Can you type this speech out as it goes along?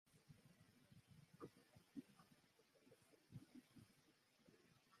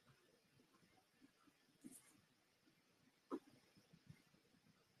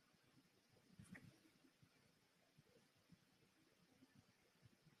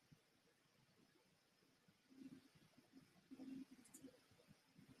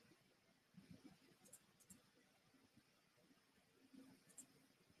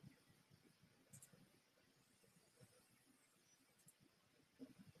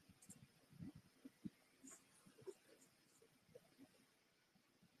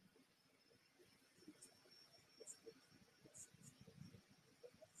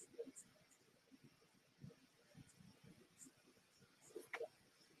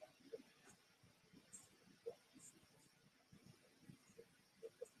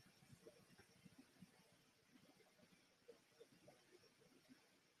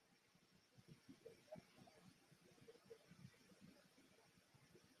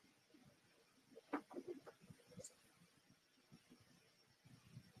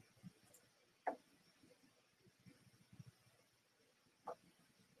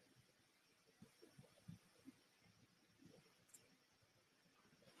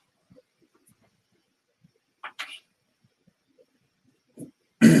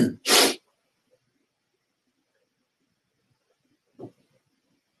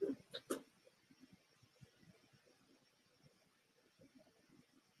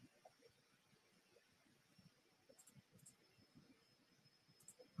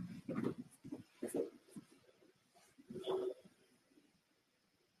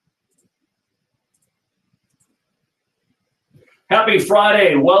Happy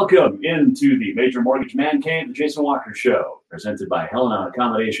Friday. Welcome into the Major Mortgage Man Cave, the Jason Walker Show, presented by Helena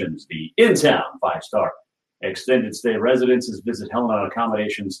Accommodations, the in-town five-star extended stay residences. Visit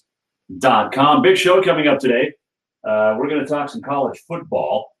HelenaAccommodations.com. Big show coming up today. We're going to talk some college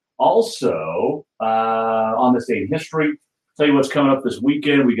football. Also, on this day in history, tell you what's coming up this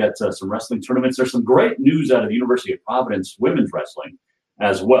weekend. We got some wrestling tournaments. There's some great news out of the University of Providence women's wrestling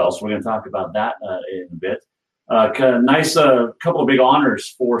as well. So we're going to talk about that in a bit. Nice couple of big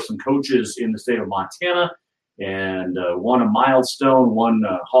honors for some coaches in the state of Montana, and one a milestone, one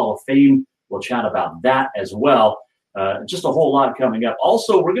Hall of Fame. We'll chat about that as well. Just a whole lot coming up.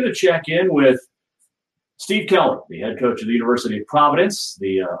 Also, we're going to check in with Steve Keller, the head coach of the University of Providence.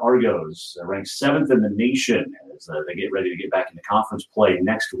 The Argos ranked 7th in the nation as they get ready to get back into conference play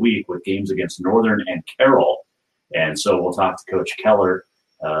next week with games against Northern and Carroll. And so we'll talk to Coach Keller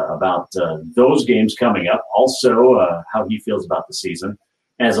about those games coming up. Also, how he feels about the season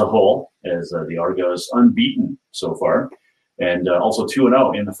as a whole, as the Argos unbeaten so far, and also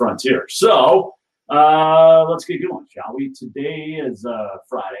 2-0 in the Frontier. So let's get going, shall we? Today is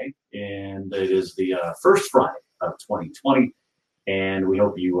Friday, and it is the first Friday of 2020, and we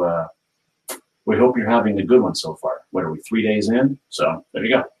hope you're having a good one so far. What are we, 3 days in? So there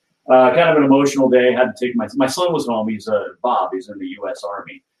you go. Kind of an emotional day. Had to take my son was home. He's Bob. He's in the U.S.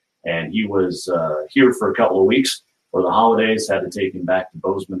 Army, and he was here for a couple of weeks for the holidays. Had to take him back to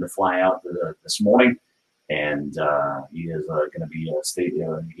Bozeman to fly out this morning, and he is going to be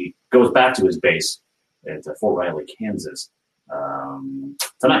he goes back to his base at Fort Riley, Kansas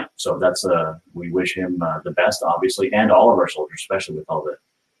tonight. So that's we wish him the best, obviously, and all of our soldiers, especially with all the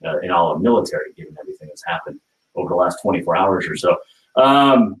in all of military, given everything that's happened over the last 24 hours or so.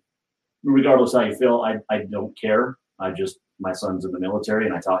 Regardless how you feel, I don't care. My son's in the military,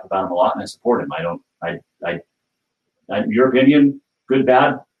 and I talk about him a lot, and I support him. Your opinion, good,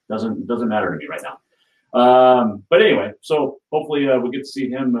 bad, doesn't matter to me right now. But anyway, so hopefully we get to see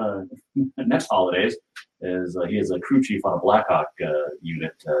him next holidays, as he is a crew chief on a Blackhawk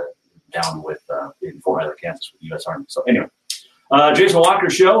unit down with in Fort Riley, Kansas, with the U.S. Army. So anyway, Jason Walker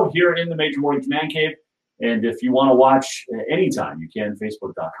Show here in the Major Mortgage Man Cave. And if you want to watch anytime, you can,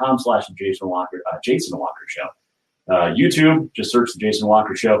 Facebook.com/Jason Walker Show. YouTube, just search the Jason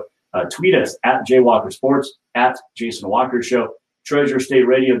Walker Show. Tweet us at JWalkerSports, at Jason Walker Show.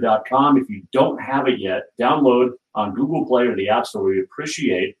 TreasureStateRadio.com. If you don't have it yet, download on Google Play or the App Store. We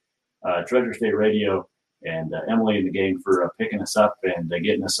appreciate Treasure State Radio and Emily and the gang for picking us up and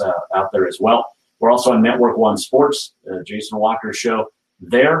getting us out there as well. We're also on Network One Sports, Jason Walker Show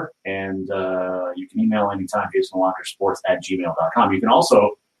there, and you can email anytime, JasonWalkerSports@gmail.com. You can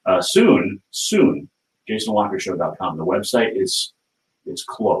also soon, JasonWalkerShow.com. The website it's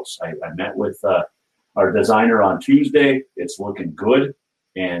close. I met with our designer on Tuesday. It's looking good,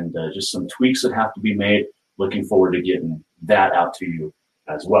 and just some tweaks that have to be made. Looking forward to getting that out to you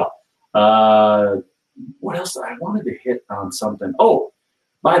as well. What else? I wanted to hit on something. Oh,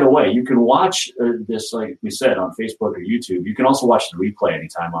 by the way, you can watch this, like we said, on Facebook or YouTube. You can also watch the replay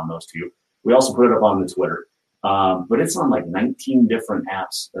anytime on those two. We also put it up on the Twitter. But it's on like 19 different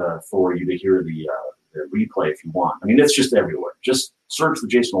apps for you to hear the replay if you want. I mean, it's just everywhere. Just search the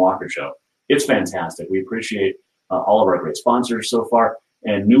Jason Walker Show. It's fantastic. We appreciate all of our great sponsors so far,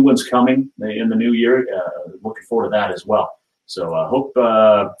 and new ones coming in the new year. Looking forward to that as well. So hope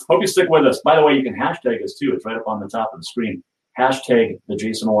you stick with us. By the way, you can hashtag us too. It's right up on the top of the screen. Hashtag the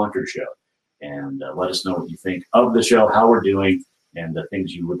Jason Walker Show, and let us know what you think of the show, how we're doing, and the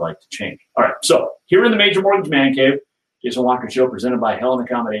things you would like to change. All right, so here in the Major Mortgage Man Cave, Jason Walker Show, presented by Helena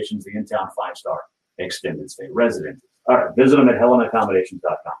Accommodations, the in-town five-star extended stay resident. All right, visit them at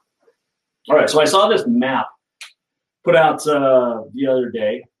HelenaAccommodations.com. All right, so I saw this map put out the other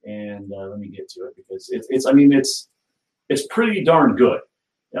day, and let me get to it because it's pretty darn good.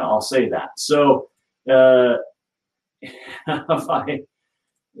 Yeah, I'll say that. So.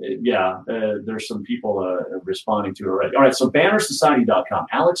 There's some people responding to it already. All right, so BannerSociety.com.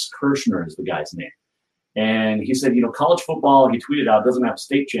 Alex Kirshner is the guy's name. And he said, college football, he tweeted out, doesn't have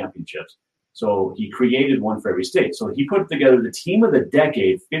state championships. So he created one for every state. So he put together the Team of the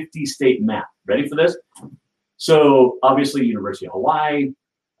Decade 50-state map. Ready for this? So obviously University of Hawaii.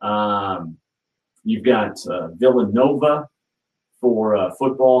 You've got Villanova for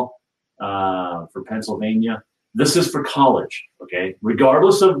football, for Pennsylvania. This is for college, okay?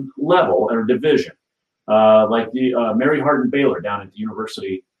 Regardless of level or division, like the Mary Hardin Baylor down at the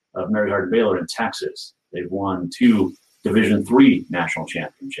University of Mary Hardin Baylor in Texas. They've won 2 Division III national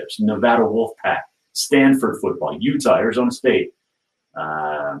championships. Nevada Wolfpack, Stanford football, Utah, Arizona State,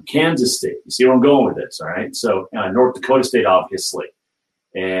 Kansas State. You see where I'm going with this, all right? So North Dakota State, obviously.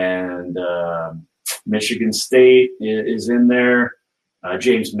 And Michigan State is in there.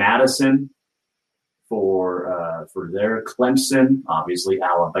 James Madison for their Clemson, obviously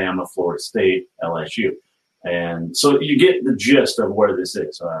Alabama, Florida State, LSU. And so you get the gist of where this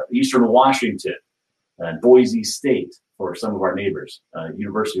is. Eastern Washington, Boise State for some of our neighbors,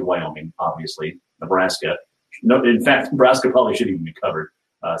 University of Wyoming, obviously, Nebraska. No, in fact, Nebraska probably shouldn't even be covered.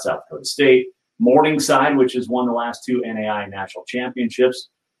 South Dakota State, Morningside, which has won the last 2 NAI national championships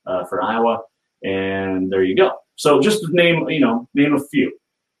for Iowa, and there you go. So just to name a few.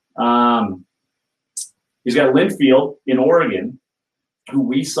 He's got Linfield in Oregon, who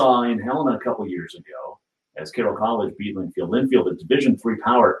we saw in Helena a couple years ago as Carroll College beat Linfield. Linfield, a Division III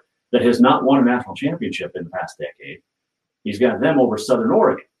power that has not won a national championship in the past decade. He's got them over Southern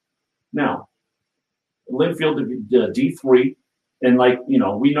Oregon. Now, Linfield, D3, and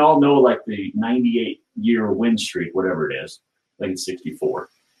we all know like the 98-year win streak, whatever it is. I think it's 64.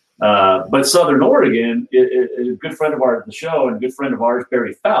 But Southern Oregon, a good friend of ours at the show and a good friend of ours,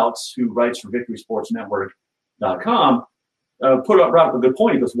 Barry Fouts, who writes for VictorySportsNetwork.com, brought up a good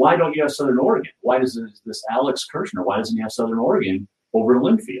point. He goes, why don't you have Southern Oregon? Why does this Alex Kirshner, why doesn't he have Southern Oregon over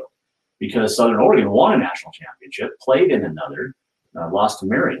Linfield? Because Southern Oregon won a national championship, played in another, lost to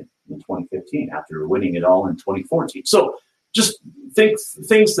Marion in 2015 after winning it all in 2014. So just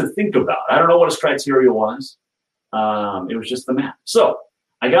things to think about. I don't know what his criteria was. It was just the math. So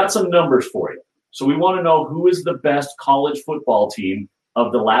I got some numbers for you. So we want to know who is the best college football team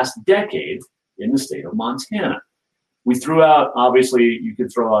of the last decade in the state of Montana. We threw out, obviously, you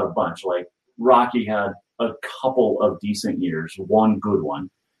could throw out a bunch. Like Rocky had a couple of decent years, one good one.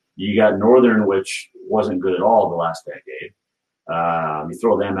 You got Northern, which wasn't good at all the last decade. You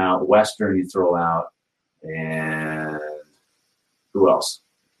throw them out. Western, you throw out. And who else?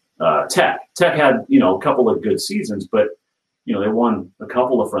 Tech. Tech had, a couple of good seasons, but, they won a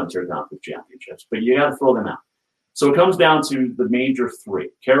couple of Frontier Conference championships. But you got to throw them out. So it comes down to the major 3,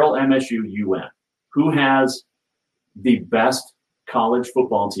 Carroll, MSU, UM. Who has the best college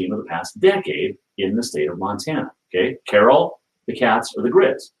football team of the past decade in the state of Montana? Okay, Carroll, the Cats, or the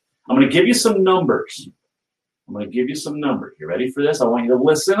Grids? I'm going to give you some numbers. You ready for this? I want you to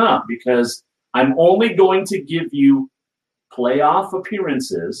listen up because I'm only going to give you playoff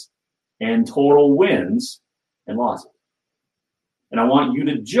appearances and total wins and losses. And I want you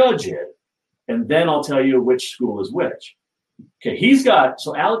to judge it, and then I'll tell you which school is which. Okay,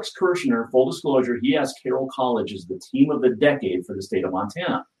 so Alex Kirshner, full disclosure, he has Carroll College as the team of the decade for the state of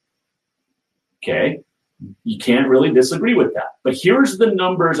Montana. Okay, you can't really disagree with that. But here's the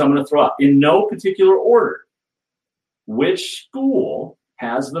numbers I'm going to throw out in no particular order. Which school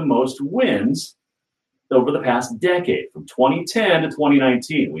has the most wins over the past decade, from 2010 to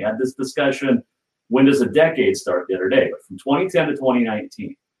 2019? We had this discussion, when does a decade start, the other day, but from 2010 to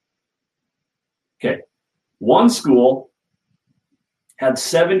 2019. Okay, one school had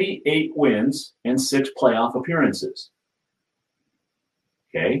 78 wins and 6 playoff appearances.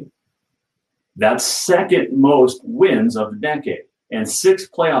 Okay, that's second most wins of the decade and 6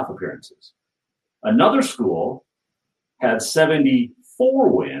 playoff appearances. Another school had 74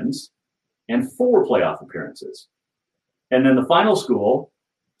 wins and 4 playoff appearances. And then the final school,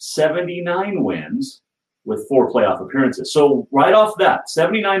 79 wins with 4 playoff appearances. So right off that,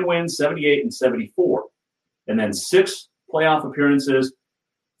 79 wins, 78 and 74. And then 6 playoff appearances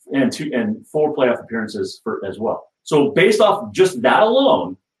and 4 playoff appearances as well. So based off just that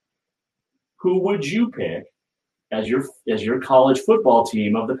alone, who would you pick as your college football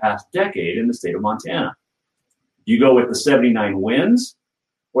team of the past decade in the state of Montana? Do you go with the 79 wins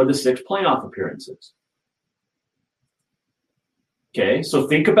or the 6 playoff appearances? Okay, so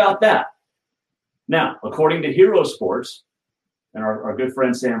think about that. Now, according to Hero Sports and our good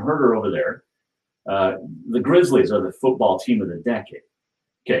friend Sam Herder over there, the Grizzlies are the football team of the decade.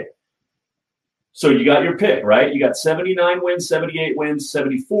 Okay, so you got your pick, right? You got 79 wins, 78 wins,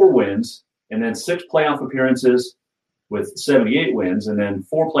 74 wins, and then 6 playoff appearances with 78 wins, and then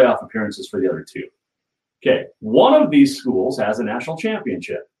 4 playoff appearances for the other 2. Okay, one of these schools has a national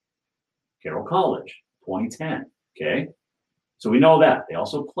championship, Carroll College, 2010. Okay, so we know that. They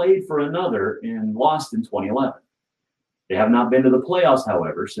also played for another and lost in 2011. They have not been to the playoffs,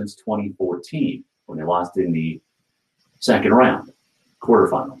 however, since 2014, when they lost in the second round,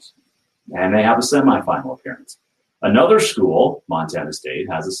 quarterfinals. And they have a semifinal appearance. Another school, Montana State,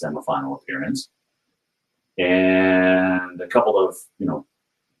 has a semifinal appearance. And a couple of,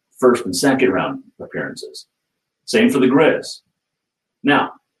 first and second round appearances. Same for the Grizz.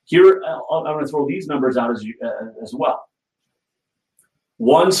 Now, here, I'm going to throw these numbers out as well.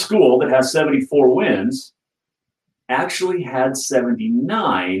 One school that has 74 wins actually had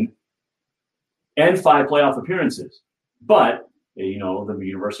 79 and 5 playoff appearances. But, the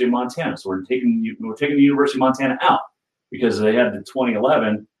University of Montana. So we're taking the University of Montana out because they had the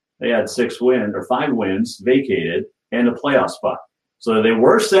 2011, they had 5 wins vacated and a playoff spot. So they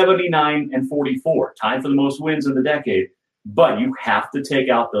were 79 and 44, tied for the most wins in the decade. But you have to take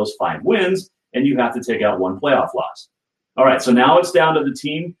out those 5 wins and you have to take out 1 playoff loss. All right, so now it's down to the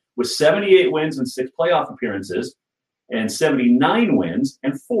team with 78 wins and 6 playoff appearances and 79 wins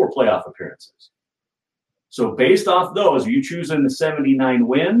and 4 playoff appearances. So based off those, are you choosing the 79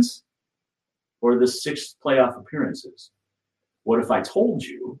 wins or the 6 playoff appearances? What if I told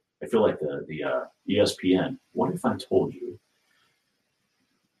you, I feel like the ESPN, what if I told you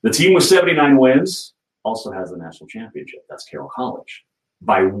the team with 79 wins also has the national championship? That's Carroll College.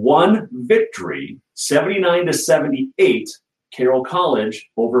 By 1 victory, 79-78, Carroll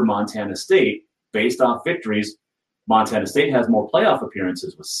College over Montana State. Based off victories, Montana State has more playoff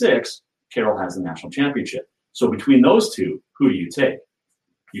appearances with 6. Carroll has the national championship. So between those two, who do you take?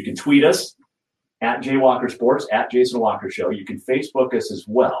 You can tweet us at Jaywalker Sports, at Jason Walker Show. You can Facebook us as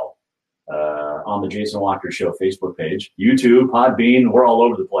well on the Jason Walker Show Facebook page. YouTube, Podbean, we're all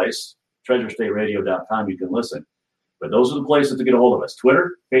over the place. TreasureStateRadio.com, you can listen. But those are the places to get a hold of us.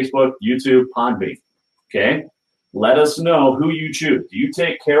 Twitter, Facebook, YouTube, Podbean. Okay? Let us know who you choose. Do you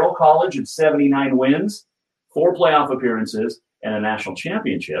take Carroll College at 79 wins, 4 playoff appearances, and a national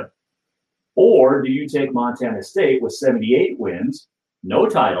championship? Or do you take Montana State with 78 wins, no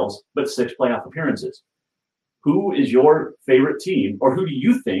titles, but 6 playoff appearances? Who is your favorite team, or who do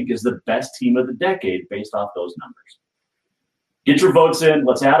you think is the best team of the decade based off those numbers? Get your votes in.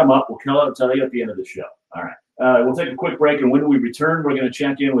 Let's add them up. We'll tell you at the end of the show. All right. We'll take a quick break, and when we return, we're going to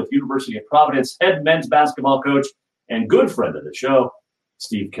check in with University of Providence head men's basketball coach and good friend of the show,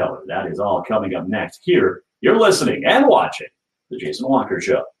 Steve Keller. That is all coming up next here. You're listening and watching The Jason Walker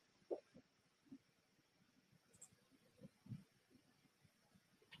Show.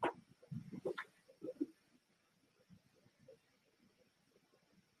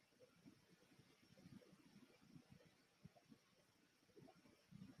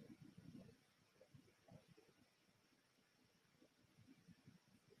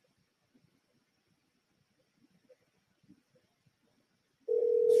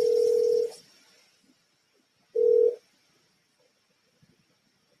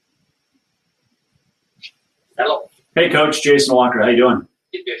 Hello. Hey, Coach. Jason Walker. How you doing?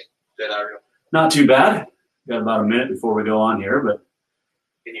 Good. Good. How are you? Not too bad. Got about a minute before we go on here, but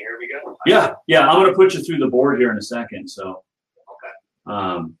Can you hear me good? yeah. I'm going to put you through the board here in a second. So,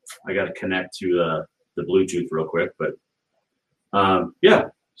 Okay. I got to connect to the Bluetooth real quick, but yeah,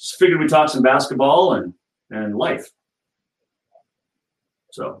 just figured we'd talk some basketball and life.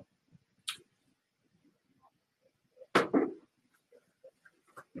 So.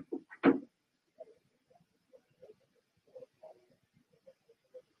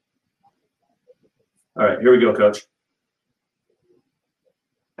 All right, here we go, Coach.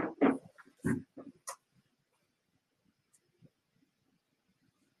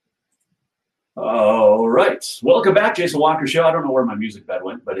 All right, welcome back, Jason Walker Show. I don't know where my music bed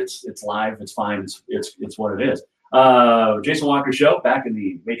went, but it's live. It's fine. It's what it is. Jason Walker Show back in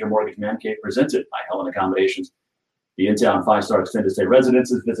the Major Mortgage Man Cave, presented by Helena Accommodations, the in-town 5-star extended stay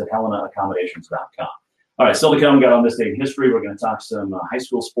residences. Visit HelenaAccommodations.com. All right, still to come. We got on this day in history. We're going to talk some high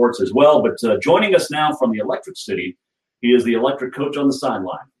school sports as well. But joining us now from the Electric City, he is the electric coach on the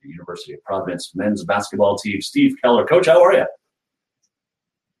sideline, the University of Providence men's basketball team, Steve Keller. Coach, how are you?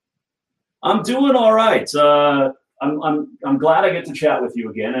 I'm doing all right. I'm glad I get to chat with you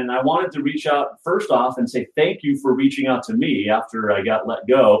again, and I wanted to reach out first off and say thank you for reaching out to me after I got let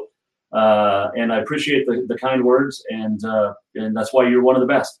go, and I appreciate the kind words, and that's why you're one of the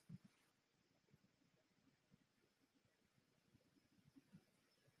best.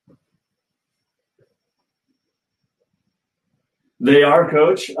 They are,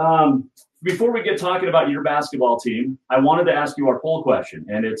 Coach. Before we get talking about your basketball team, I wanted to ask you our poll question,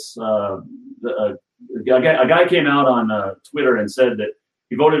 and it's a guy came out on Twitter and said that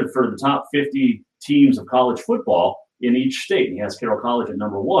he voted for the top 50 teams of college football in each state. He has Carroll College at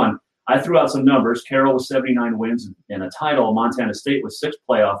number 1. I threw out some numbers. Carroll with 79 wins and a title. Montana State with 6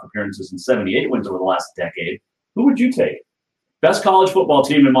 playoff appearances and 78 wins over the last decade. Who would you take? Best college football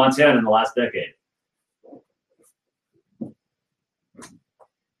team in Montana in the last decade.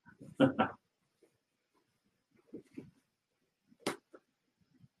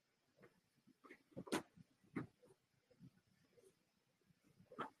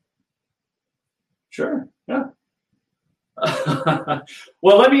 Sure. Yeah.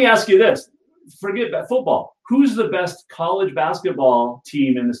 Well, let me ask you this. Forget about football. Who's the best college basketball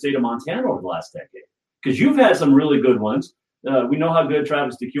team in the state of Montana over the last decade? Because you've had some really good ones. We know how good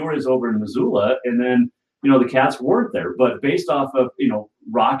Travis DeCure is over in Missoula, and then the Cats weren't there. But based off of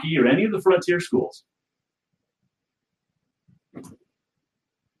Rocky or any of the Frontier schools.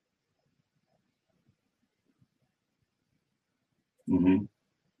 Mm-hmm.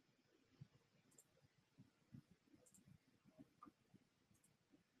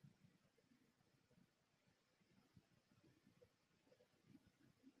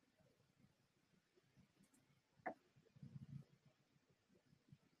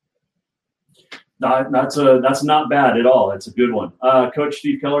 That's not bad at all. That's a good one. Coach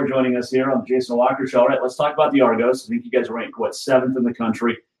Steve Keller joining us here on the Jason Walker Show. All right, let's talk about the Argos. I think you guys rank seventh in the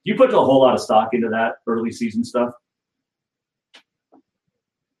country. You put a whole lot of stock into that early season stuff.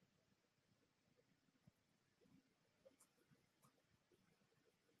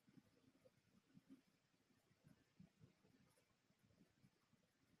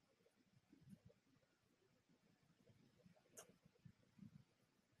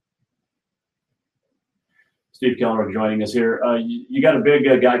 Steve Keller joining us here. You got a big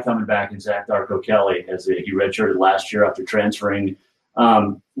guy coming back in Zach Darko Kelly as he redshirted last year after transferring.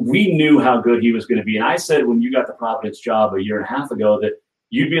 We knew how good he was going to be. And I said when you got the Providence job a year and a half ago that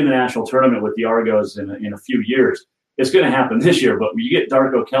you'd be in the national tournament with the Argos in a few years. It's going to happen this year. But when you get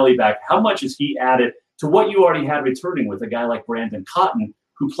Darko Kelly back, how much has he added to what you already had returning with a guy like Brandon Cotton,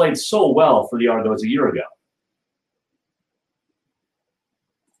 who played so well for the Argos a year ago?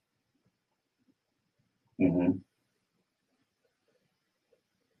 Mm-hmm.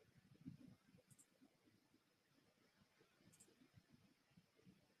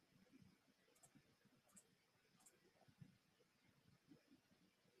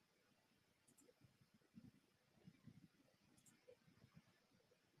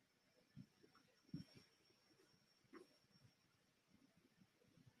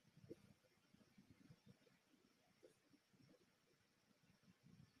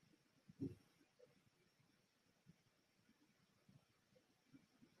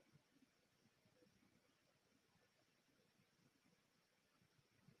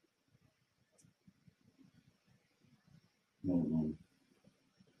 Mm-hmm.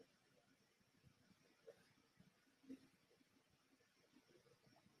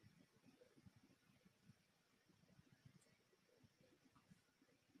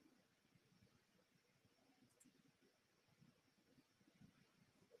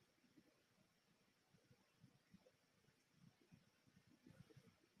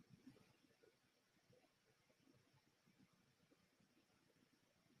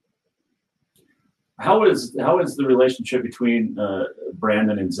 How is the relationship between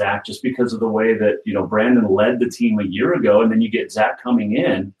Brandon and Zach? Just because of the way that Brandon led the team a year ago, and then you get Zach coming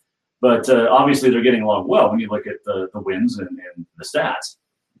in, but obviously they're getting along well when you look at the wins and the stats.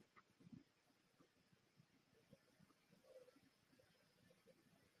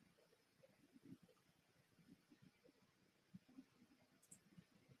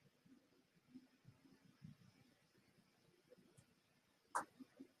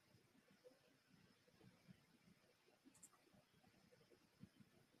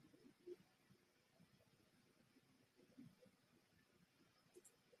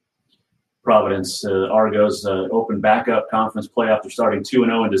 Providence Argos open backup conference playoff. They're starting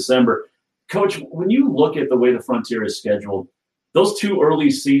 2-0 in December. Coach, when you look at the way the Frontier is scheduled, those two early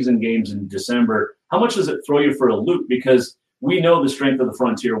season games in December, how much does it throw you for a loop? Because we know the strength of the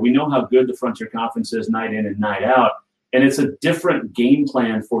Frontier. We know how good the Frontier Conference is night in and night out. And it's a different game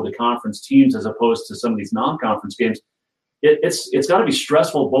plan for the conference teams as opposed to some of these non-conference games. It's got to be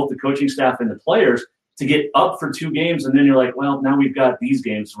stressful, both the coaching staff and the players, to get up for two games. And then you're like, well, now we've got these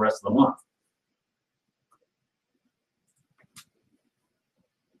games the rest of the month.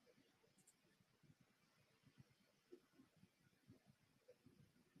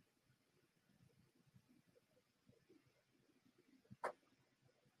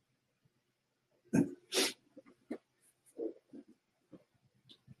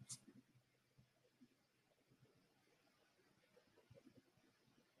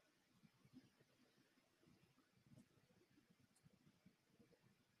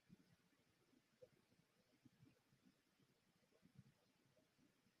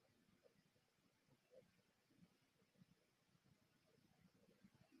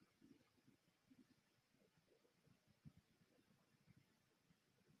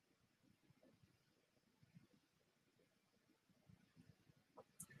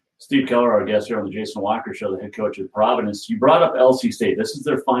 Steve Keller, our guest here on the Jason Walker Show, the head coach of Providence. You brought up LC State. This is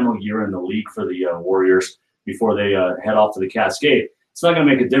their final year in the league for the Warriors. before they head off to the Cascade. It's not going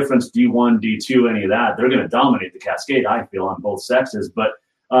to make a difference, D1, D2, any of that. They're going to dominate the Cascade, I feel, on both sexes. But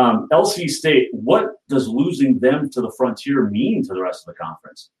LC State, what does losing them to the Frontier mean to the rest of the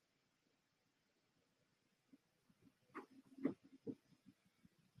conference?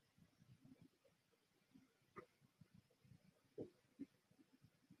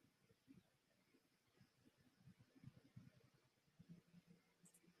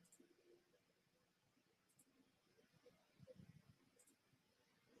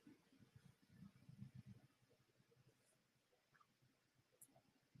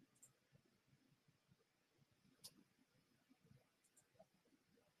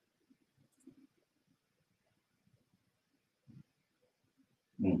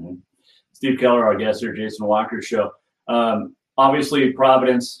 Mm-hmm. Steve Keller, our guest here, Jason Walker Show. Obviously,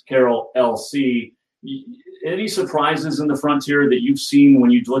 Providence, Carroll, LC. Any surprises in the Frontier that you've seen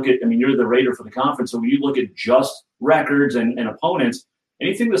when you look at, I mean, you're the rater for the conference, so when you look at just records and opponents,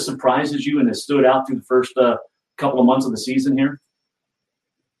 anything that surprises you and that stood out through the first couple of months of the season here?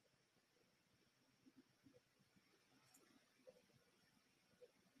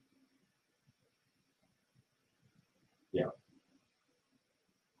 Yeah.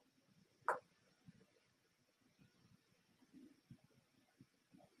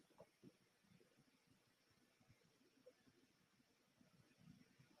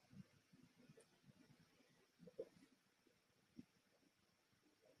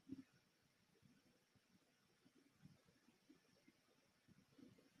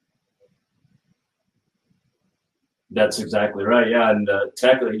 That's exactly right. Yeah, and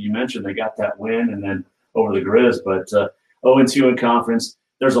Tech, you mentioned they got that win and then over the Grizz, but 0-2 in conference.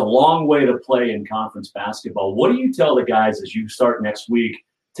 There's a long way to play in conference basketball. What do you tell the guys as you start next week?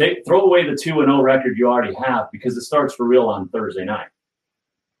 Throw away the 2-0 record you already have because it starts for real on Thursday night.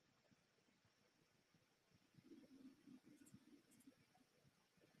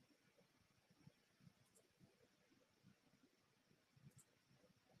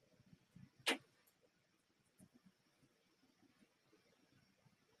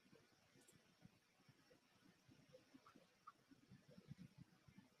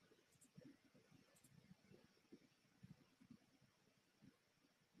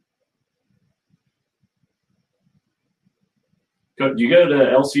 Do you go to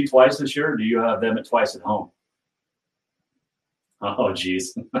LC twice this year, or do you have them at twice at home? Oh,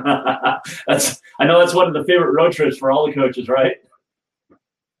 geez. I know that's one of the favorite road trips for all the coaches, right?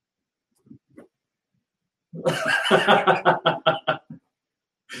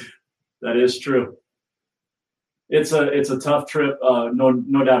 That is true. It's a tough trip,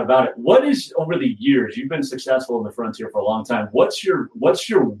 no doubt about it. What is over the years you've been successful in the Frontier for a long time? What's your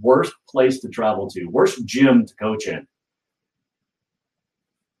worst place to travel to? Worst gym to coach in?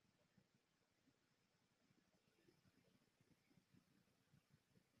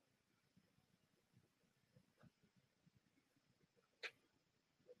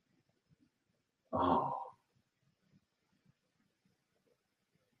 Oh,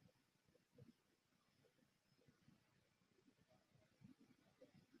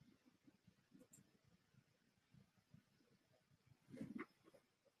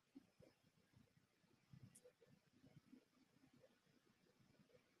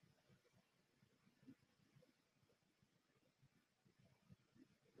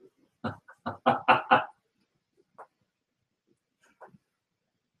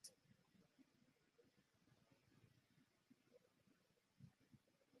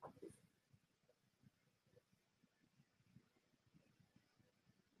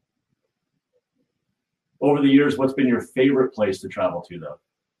 over the years, what's been your favorite place to travel to, though?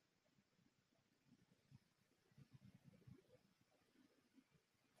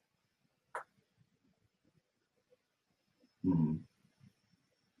 Hmm.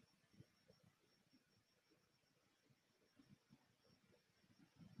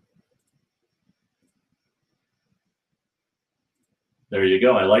 There you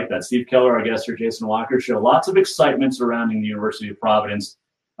go. I like that. Steve Keller, our guest here, Jason Walker Show. Lots of excitement surrounding the University of Providence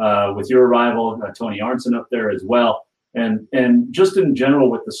with your arrival, Tony Arnson up there as well. And just in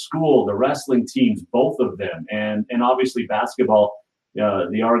general with the school, the wrestling teams, both of them, and obviously basketball,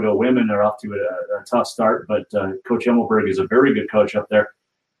 the Argo women are off to a tough start, but Coach Himmelberg is a very good coach up there.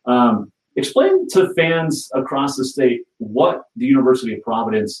 Explain to fans across the state what the University of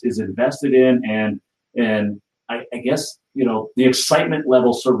Providence is invested in and I guess, the excitement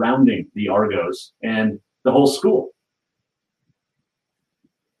level surrounding the Argos and the whole school.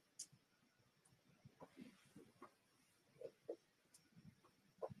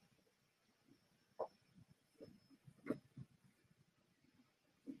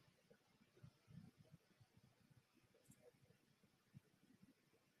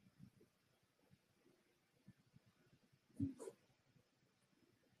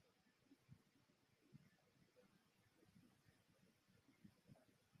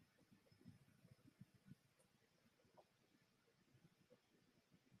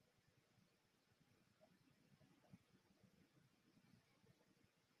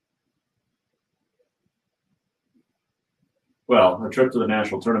 Well, a trip to the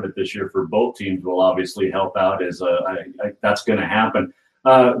national tournament this year for both teams will obviously help out. That's going to happen.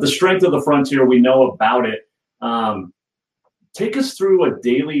 The strength of the Frontier, we know about it. Take us through a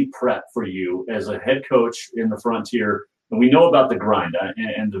daily prep for you as a head coach in the Frontier. And we know about the grind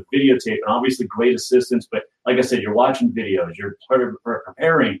and the videotape, and obviously great assistance. But like I said, you're watching videos, you're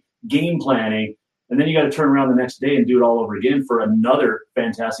preparing, game planning, and then you got to turn around the next day and do it all over again for another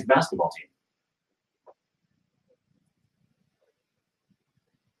fantastic basketball team.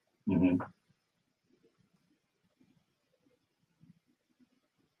 Mm-hmm.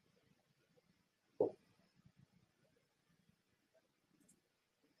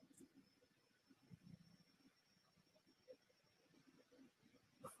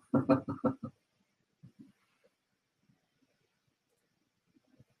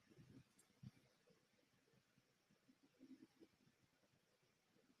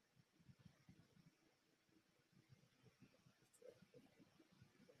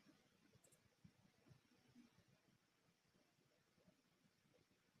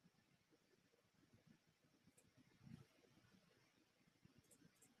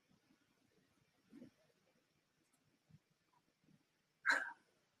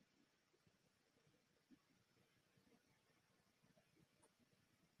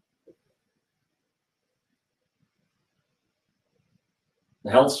 The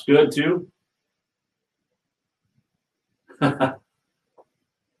health's good too.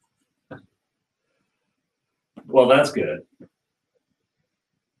 Well, that's good.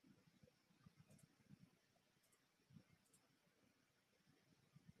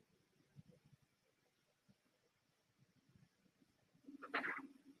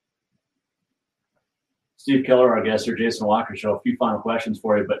 Steve Keller, our guest here, Jason Walker Show. A few final questions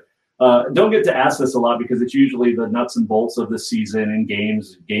for you, but don't get to ask this a lot because it's usually the nuts and bolts of the season and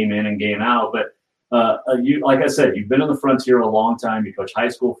games, game in and game out. But you, like I said, you've been in the Frontier a long time. You coach high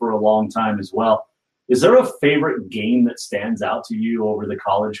school for a long time as well. Is there a favorite game that stands out to you over the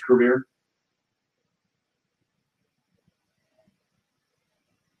college career?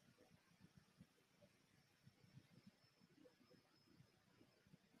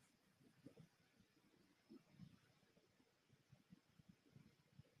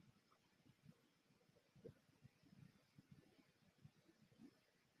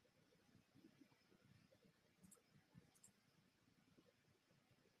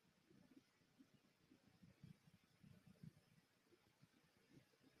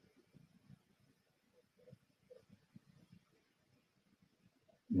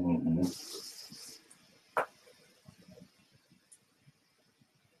 Mm-hmm.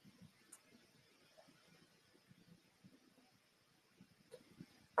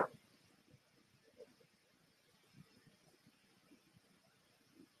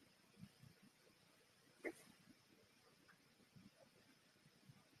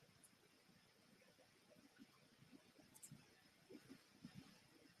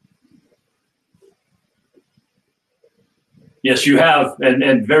 Yes, you have,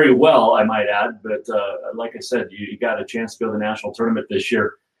 and very well, I might add. But like I said, you got a chance to go to the national tournament this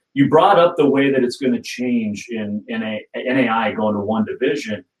year. You brought up the way that it's going to change in NAI going to one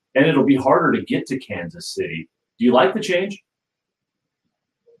division, and it'll be harder to get to Kansas City. Do you like the change?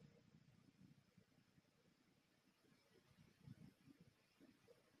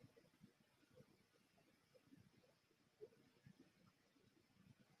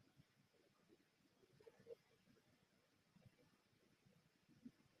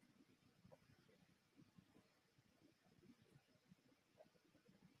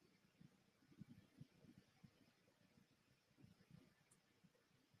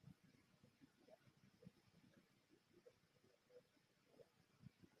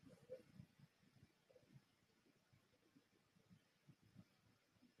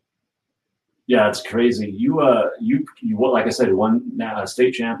 Yeah, it's crazy. You like I said, won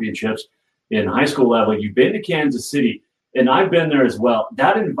state championships in high school level. You've been to Kansas City, and I've been there as well.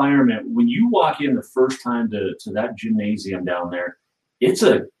 That environment, when you walk in the first time to that gymnasium down there, it's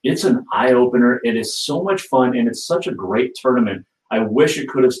an eye opener. It is so much fun, and it's such a great tournament. I wish it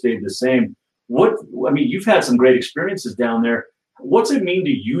could have stayed the same. What I mean, you've had some great experiences down there. What's it mean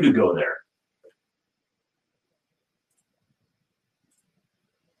to you to go there?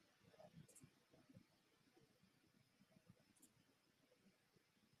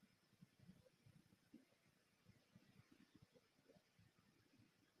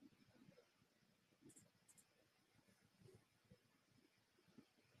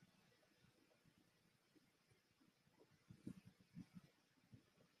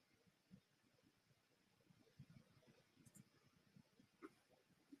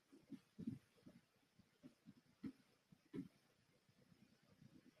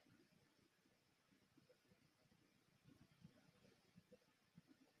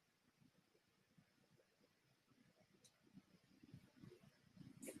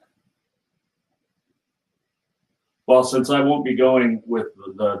 Well, since I won't be going with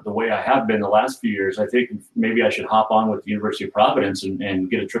the way I have been the last few years, I think maybe I should hop on with the University of Providence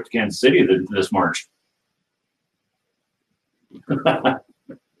and get a trip to Kansas City this March.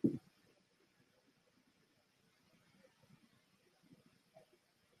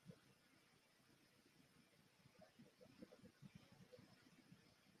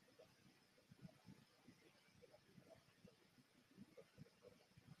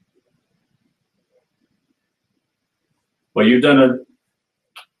 Well, you've done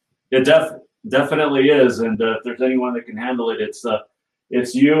it definitely is, and if there's anyone that can handle it, it's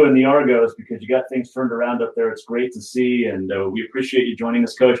you and the Argos, because you got things turned around up there. It's great to see, and we appreciate you joining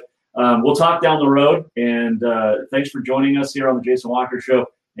us, Coach. We'll talk down the road, and thanks for joining us here on the Jason Walker Show,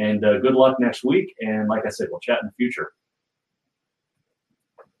 and good luck next week. And like I said, we'll chat in the future.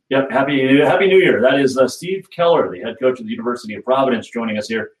 Yep, happy New Year. That is Steve Keller, the head coach of the University of Providence, joining us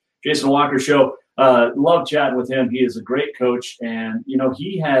here. Jason Walker Show. Love chatting with him. He is a great coach, and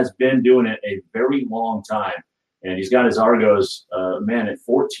he has been doing it a very long time. And he's got his Argos, at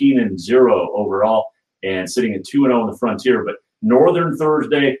 14-0 overall, and sitting at 2-0 in the Frontier. But Northern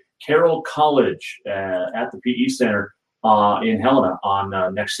Thursday, Carroll College at the PE Center in Helena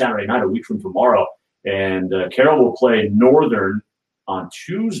on next Saturday night, a week from tomorrow. And Carroll will play Northern on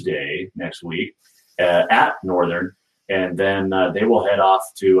Tuesday next week at Northern. And then they will head off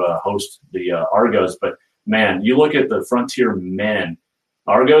to host the Argos. But, man, you look at the Frontier men,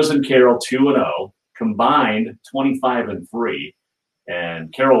 Argos and Carroll 2-0, combined 25-3.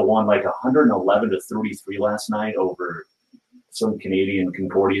 And Carroll won like 111-33 last night over some Canadian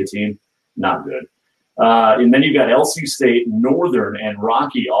Concordia team. Not good. And then you've got LC State, Northern, and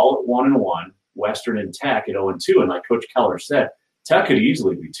Rocky all at 1-1, Western and Tech at 0-2. And like Coach Keller said, Tech could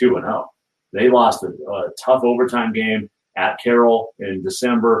easily be 2-0. They lost a tough overtime game at Carroll in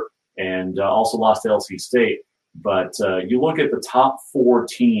December, and also lost to LC State. But you look at the top four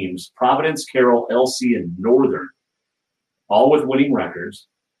teams, Providence, Carroll, LC, and Northern, all with winning records.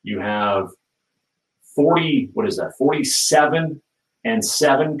 You have 47-7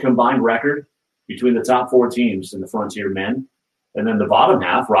 combined record between the top four teams in the Frontier men. And then the bottom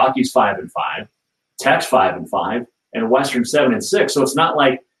half, Rockies 5-5, Tech's 5-5, and Western 7-6. So it's not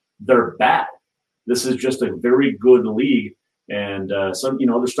like they're bad. This is just a very good league, and they're starting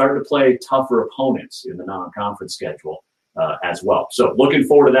to play tougher opponents in the non-conference schedule as well. So looking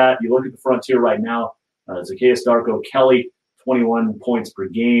forward to that. You look at the Frontier right now. Zacchaeus Darko Kelly, 21 points per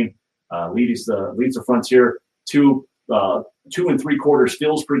game, leads the Frontier 2 3/4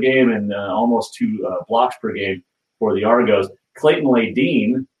 steals per game and almost 2 blocks per game for the Argos. Clayton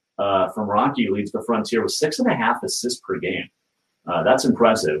Ladine from Rocky leads the Frontier with 6.5 assists per game. That's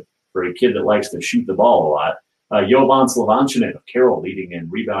impressive for a kid that likes to shoot the ball a lot. Jovan Slavanchinin of Carroll leading in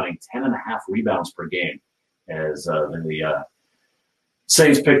rebounding, 10.5 rebounds per game, as the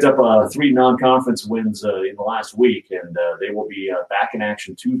Saints picked up 3 non-conference wins in the last week, and they will be back in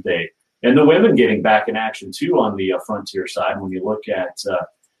action Tuesday. And the women getting back in action, too, on the Frontier side. When you look at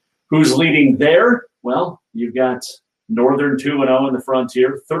who's leading there, well, you've got Northern 2-0 in the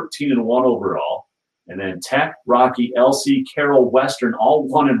Frontier, 13-1 overall. And then Tech, Rocky, LC, Carroll, Western, all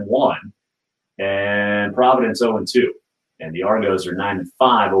 1-1. And Providence 0-2. And the Argos are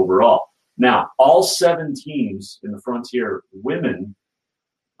 9-5 overall. Now, all 7 teams in the Frontier women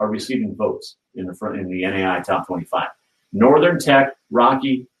are receiving votes in the NAI Top 25. Northern,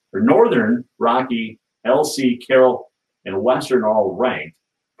 Rocky, LC, Carroll, and Western are all ranked.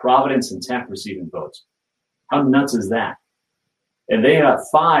 Providence and Tech receiving votes. How nuts is that? And they have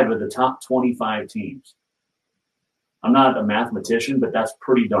 5 of the top 25 teams. I'm not a mathematician, but that's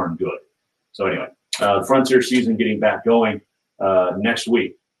pretty darn good. So anyway, Frontier season getting back going next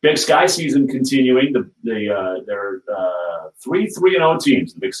week. Big Sky season continuing. They're 3-0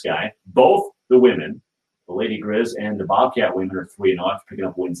 teams, the Big Sky. Both the women, the Lady Grizz and the Bobcat women, are 3-0 after picking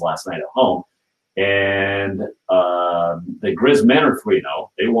up wins last night at home. And the Grizz men are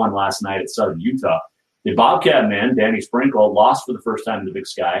 3-0. They won last night at Southern Utah. The Bobcat men, Danny Sprinkle, lost for the first time in the Big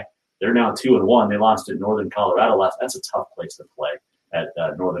Sky. They're now 2-1. They lost at Northern Colorado last. That's a tough place to play at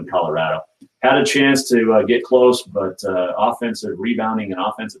Northern Colorado. Had a chance to get close, but offensive rebounding and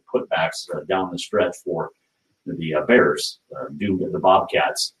offensive putbacks down the stretch for the Bears doomed the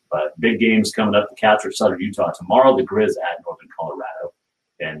Bobcats. But big games coming up. The Cats are Southern Utah tomorrow. The Grizz at Northern Colorado.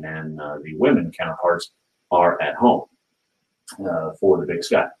 And then the women counterparts are at home for the Big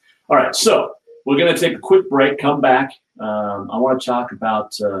Sky. All right, so we're going to take a quick break, come back. I want to talk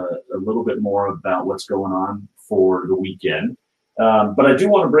about a little bit more about what's going on for the weekend. But I do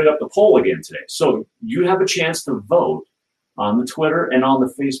want to bring up the poll again today. So you have a chance to vote on the Twitter and on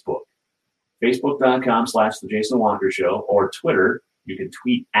the Facebook Facebook.com/The Jason Walker Show, or Twitter. You can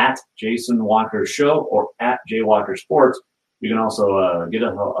tweet at Jason Walker Show or at J Walker Sports. You can also get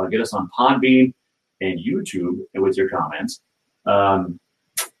us on Podbean and YouTube with your comments. Alex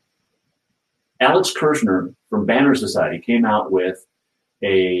Kirshner from Banner Society came out with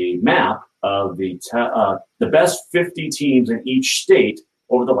a map of the best 50 teams in each state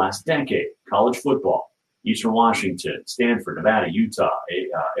over the last decade. College football, Eastern Washington, Stanford, Nevada, Utah,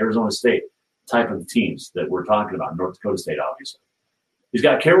 Arizona State, type of teams that we're talking about. North Dakota State, obviously. He's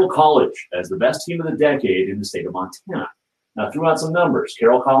got Carroll College as the best team of the decade in the state of Montana. Now, threw out some numbers.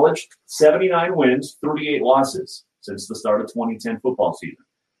 Carroll College, 79 wins, 38 losses since the start of 2010 football season.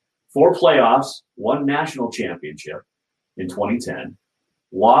 4 playoffs, 1 national championship in 2010.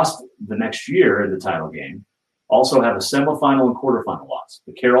 Lost the next year in the title game. Also have a semifinal and quarterfinal loss.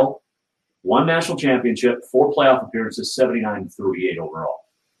 But Carroll, 1 national championship, 4 playoff appearances, 79-38 overall.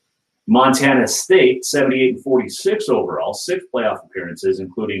 Montana State, 78-46 overall, 6 playoff appearances,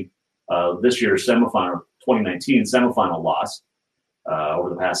 including this year's semifinal, 2019 semifinal loss over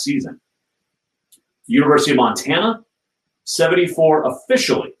the past season. University of Montana, 74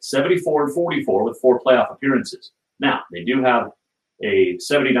 officially, 74-44 with 4 playoff appearances. Now, they do have a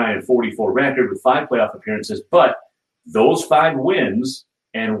 79-44 record with 5 playoff appearances, but those 5 wins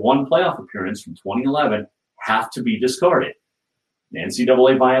and 1 playoff appearance from 2011 have to be discarded.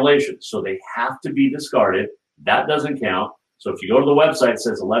 NCAA violations, so they have to be discarded. That doesn't count. So if you go to the website, it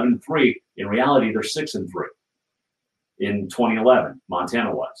says 11-3. In reality, they're 6-3 in 2011.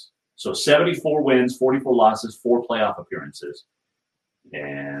 Montana was. So 74 wins, 44 losses, 4 playoff appearances.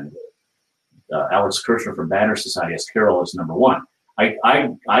 And Alex Kirshner from Banner Society has Carroll as number 1.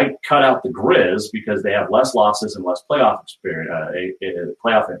 I cut out the Grizz because they have less losses and less playoff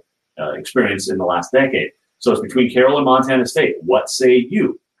experience in the last decade. So it's between Carroll and Montana State. What say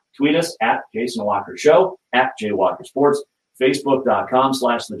you? Tweet us at Jason Walker Show, at J Walker Sports,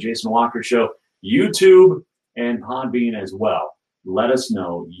 Facebook.com/The Jason Walker Show, YouTube, and Podbean as well. Let us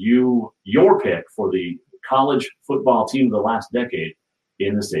know your pick for the college football team of the last decade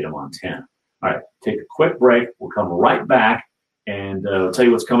in the state of Montana. All right, take a quick break. We'll come right back and tell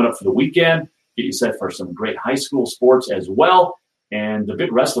you what's coming up for the weekend, get you set for some great high school sports as well, and the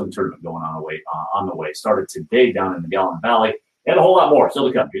big wrestling tournament going on the way. Started today down in the Gallatin Valley, and a whole lot more still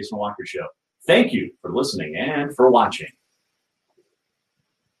to come. Jason Walker Show. Thank you for listening and for watching.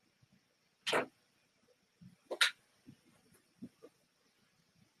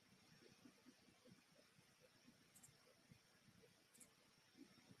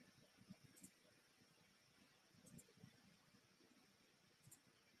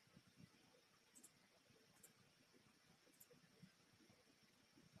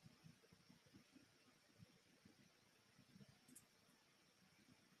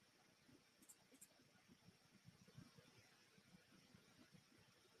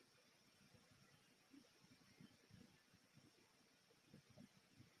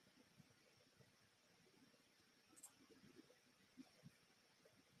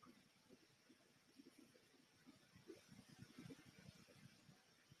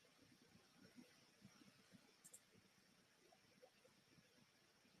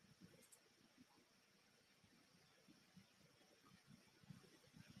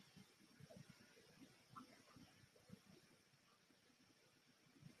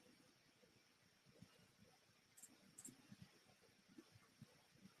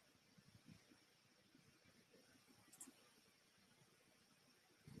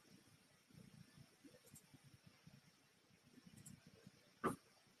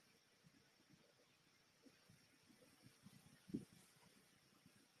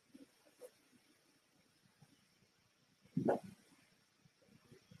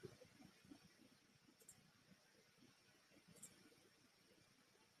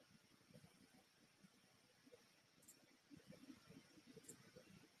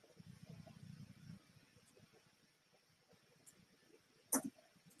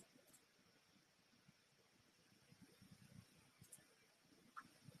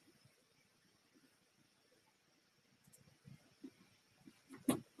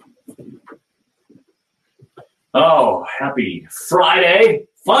 Oh, happy Friday.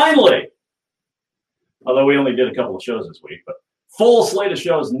 Finally. Although we only did a couple of shows this week, but full slate of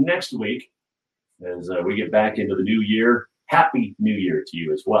shows next week as we get back into the new year. Happy New Year to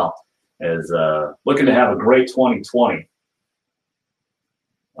you as well, as looking to have a great 2020.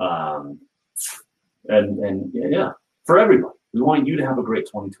 And yeah, for everybody. We want you to have a great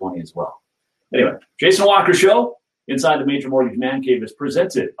 2020 as well. Anyway, Jason Walker Show inside the Major Mortgage Man Cave is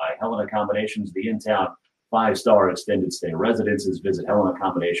presented by Helen Accommodations, the in-town 5-star extended stay residences. Visit Helen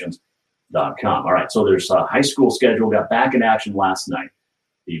Accommodations All right, so there's a high school schedule. Got back in action last night.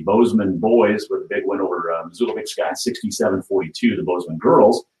 The Bozeman boys with a big win over Missoula Big Sky, 67-42. The Bozeman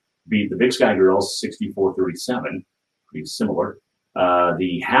girls beat the Big Sky girls 64-37. Pretty similar.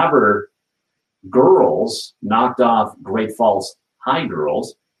 The Havre girls knocked off Great Falls High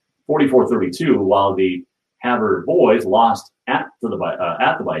girls 44-32, while the Havre boys lost at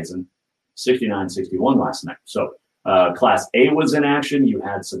the Bison 69-61 last night. So Class A was in action. You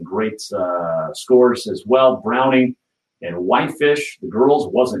had some great scores as well. Browning and Whitefish, the girls,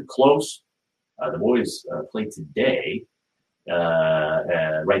 wasn't close. The boys play today,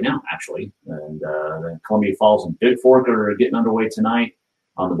 right now, actually. And then Columbia Falls and Big Fork are getting underway tonight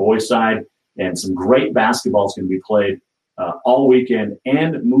on the boys' side. And some great basketball is going to be played all weekend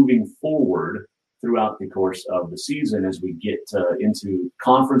and moving forward throughout the course of the season as we get into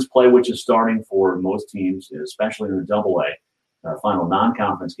conference play, which is starting for most teams, especially in the Double-A. Final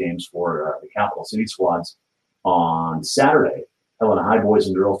non-conference games for the Capital City squads on Saturday. Helena High boys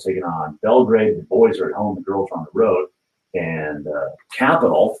and girls taking on Belgrade. The boys are at home, the girls are on the road. And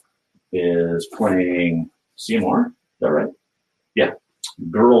Capital is playing Seymour. Is that right? Yeah.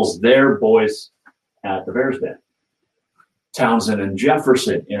 Girls there, boys at the Bears Den. Townsend and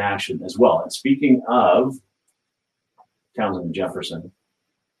Jefferson in action as well. And speaking of Townsend and Jefferson,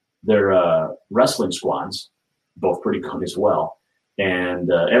 their wrestling squads, both pretty good as well.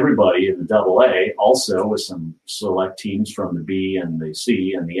 And everybody in the Double-A, also with some select teams from the B and the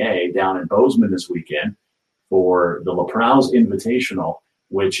C and the A, down in Bozeman this weekend for the La Prowse Invitational,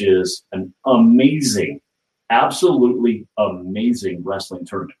 which is an amazing, absolutely amazing wrestling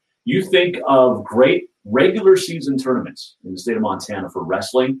tournament. You think of great regular season tournaments in the state of Montana for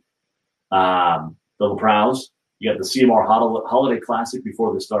wrestling, the La Prowse. You got the CMR Holiday Classic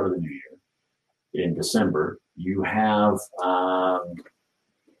before the start of the new year in December. You have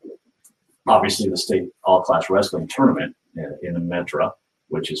obviously the state all-class wrestling tournament in the Metra,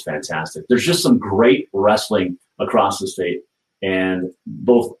 which is fantastic. There's just some great wrestling across the state, and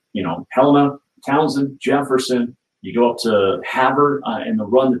both, Helena, Townsend, Jefferson. You go up to Havre and the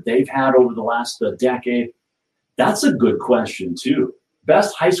run that they've had over the last decade. That's a good question, too.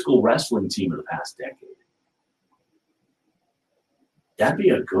 Best high school wrestling team of the past decade. That'd be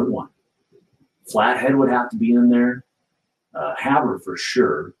a good one. Flathead would have to be in there. Havre for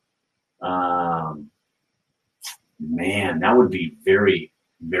sure. Man, that would be very,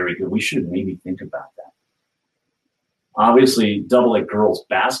 very good. We should maybe think about that. Obviously, Double-A girls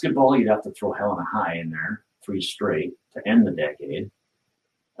basketball, you'd have to throw Helena High in there. 3 straight to end the decade.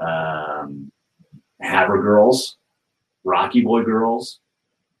 Havre girls, Rocky Boy girls.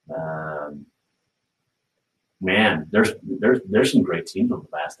 Man, there's some great teams of the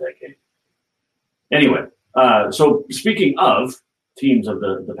past decade. Anyway, so speaking of teams of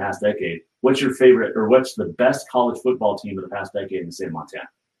the past decade, what's your favorite, or what's the best college football team of the past decade in the state of Montana?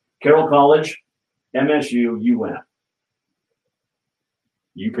 Carroll College, MSU, UM.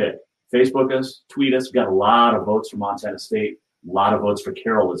 You pick. Facebook us, tweet us. Got a lot of votes for Montana State, a lot of votes for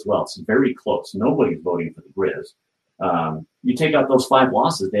Carroll as well. It's very close. Nobody's voting for the Grizz. You take out those 5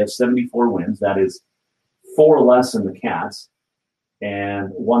 losses, they have 74 wins. That is 4 less than the Cats,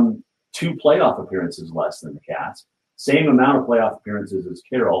 and 2 playoff appearances less than the Cats. Same amount of playoff appearances as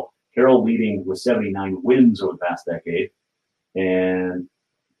Carroll. Carroll leading with 79 wins over the past decade. And,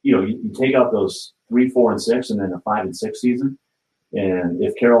 you take out those 3, 4, and 6, and then a 5 and 6 season. And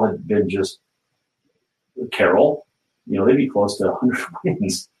if Carroll had been just Carroll, they'd be close to 100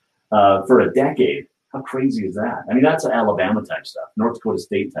 wins for a decade. How crazy is that? I mean, that's Alabama type stuff, North Dakota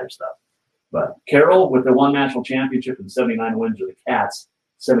State type stuff. But Carroll with the 1 national championship and 79 wins, or the Cats,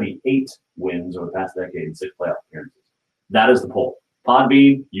 78 wins over the past decade and 6 playoff appearances. That is the poll.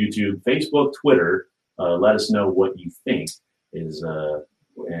 Podbean, YouTube, Facebook, Twitter. Let us know what you think is,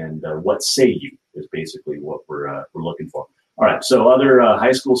 and what say you is basically what we're looking for. All right, so other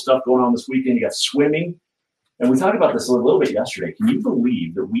high school stuff going on this weekend. You got swimming. And we talked about this a little bit yesterday. Can you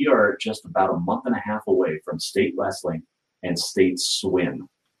believe that we are just about a month and a half away from state wrestling and state swim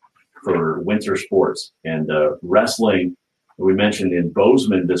for winter sports? And wrestling, we mentioned in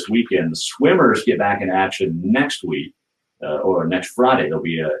Bozeman this weekend. The swimmers get back in action next week, or next Friday. They'll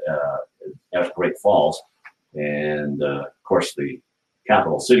be at Great Falls. And, of course, the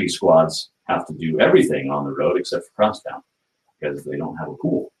Capital City squads have to do everything on the road except for Crosstown, because they don't have a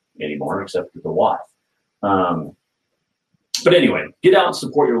pool anymore except at the Y. But anyway, get out and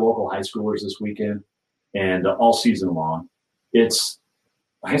support your local high schoolers this weekend and all season long. It's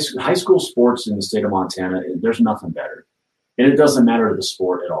high school sports in the state of Montana. There's nothing better. And it doesn't matter the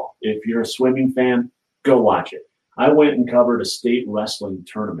sport at all. If you're a swimming fan, go watch it. I went and covered a state wrestling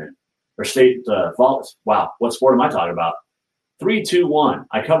tournament or state falls. Wow, what sport am I talking about? 3, 2, 1.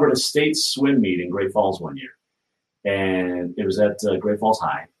 I covered a state swim meet in Great Falls one year, and it was at Great Falls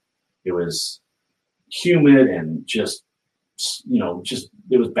High. It was humid and just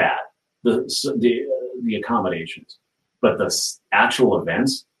it was bad. The accommodations, but the actual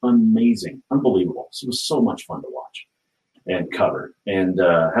events, amazing, unbelievable. So it was so much fun to watch and cover, and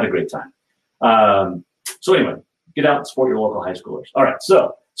had a great time. So anyway, get out and support your local high schoolers. All right.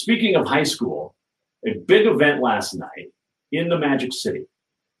 So speaking of high school, a big event last night in the Magic City,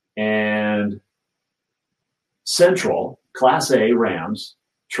 and Central Class A Rams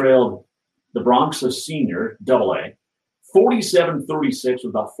trailed the Bronx of Senior AA 47-36 with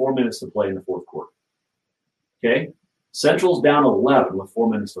about 4 minutes to play in the fourth quarter. Okay? Central's down 11 with 4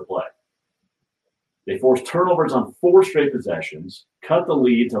 minutes to play. They forced turnovers on 4 straight possessions, cut the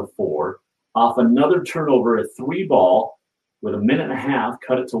lead to 4, off another turnover at 3 ball with a minute and a half,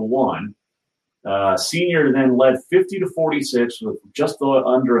 cut it to 1. Senior then led 50-46 with just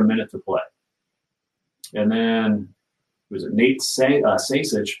under a minute to play. And then Nate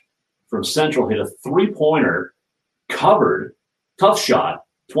Sasich from Central hit a 3-pointer, covered, tough shot,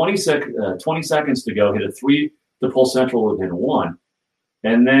 20 seconds to go, hit a 3 to pull Central within 1.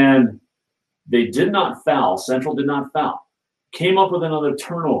 And then they did not foul. Central did not foul. Came up with another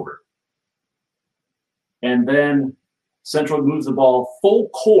turnover. And then Central moves the ball full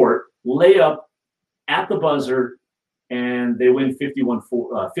court, layup at the buzzer, and they win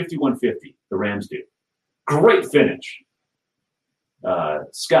 51-50. The Rams do. Great finish.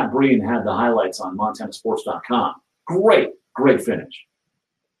 Scott Breen had the highlights on MontanaSports.com. Great finish.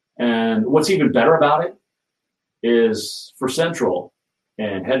 And what's even better about it is for Central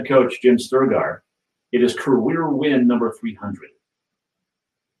and head coach Jim Sturgar, it is career win number 300.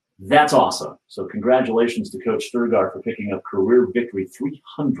 That's awesome. So congratulations to Coach Sturgar for picking up career victory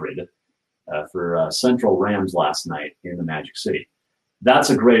 300 for Central Rams last night in the Magic City.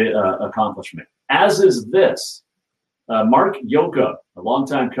 That's a great accomplishment. As is this. Mark Yoka, a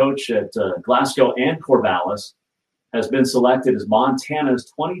longtime coach at Glasgow and Corvallis, has been selected as Montana's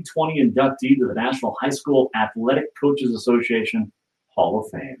 2020 inductee to the National High School Athletic Coaches Association Hall of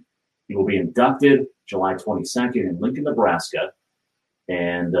Fame. He will be inducted July 22nd in Lincoln, Nebraska,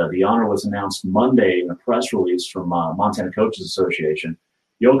 and the honor was announced Monday in a press release from Montana Coaches Association.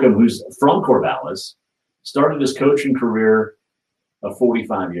 Yoakum, who's from Corvallis, started his coaching career of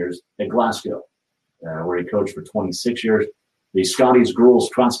 45 years at Glasgow, where he coached for 26 years. The Scotties girls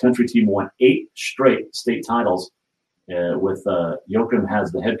cross-country team won 8 straight state titles, with Yoakum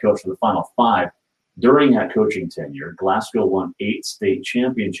as the head coach for the final 5. During that coaching tenure, Glasgow won 8 state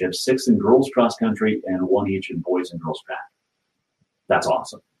championships, 6 in girls cross-country and 1 each in boys and girls track. That's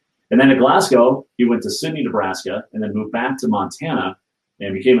awesome. And then at Glasgow, he went to Sidney, Nebraska, and then moved back to Montana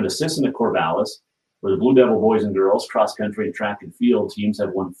and became an assistant at Corvallis, where the Blue Devil boys and girls cross-country and track and field teams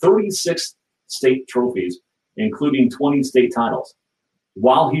have won 36 state trophies, including 20 state titles,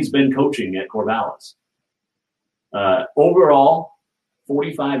 while he's been coaching at Corvallis. Overall,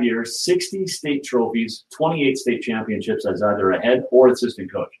 45 years, 60 state trophies, 28 state championships as either a head or assistant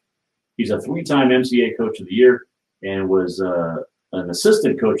coach. He's a 3-time MCA Coach of the Year and was an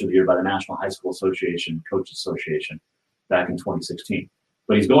assistant coach of the year by the National High School Association, Coach Association, back in 2016.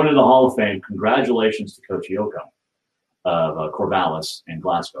 But he's going into the Hall of Fame. Congratulations to Coach Yoakum of Corvallis and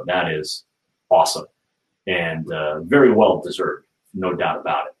Glasgow. That is awesome and very well deserved, no doubt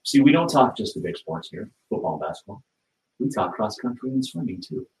about it. See, we don't talk just the big sports here, football and basketball. We talk cross country and swimming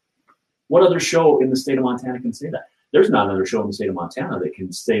too. What other show in the state of Montana can say that? There's not another show in the state of Montana that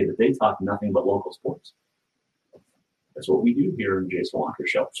can say that they talk nothing but local sports. That's what we do here in the Jason Walker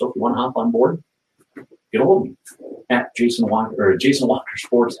Show. So if you want to hop on board, get a hold of me at Jason Walker or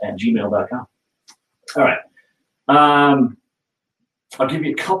JasonWalkerSports@gmail.com. All right. I'll give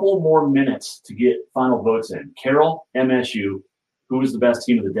you a couple more minutes to get final votes in. Carroll, MSU, who is the best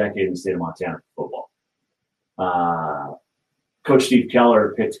team of the decade in the state of Montana for football? Coach Steve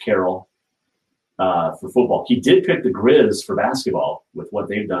Keller picked Carroll for football. He did pick the Grizz for basketball with what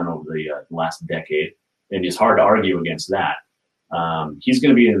they've done over the last decade, and it's hard to argue against that. He's going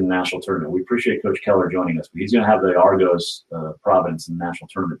to be in the national tournament. We appreciate Coach Keller joining us, but he's going to have the Argos Province in the national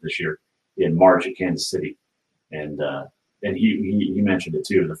tournament this year in March at Kansas City. And he mentioned it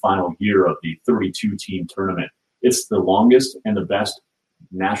too, the final year of the 32-team tournament. It's the longest and the best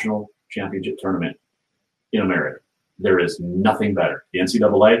national championship tournament in America. There is nothing better. The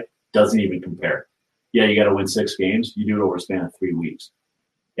NCAA doesn't even compare. Yeah, you got to win 6 games. You do it over a span of 3 weeks.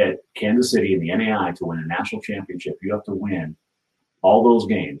 At Kansas City in the NAI, to win a national championship, you have to win all those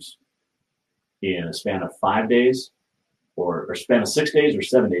games in a span of 5 days or span of 6 days or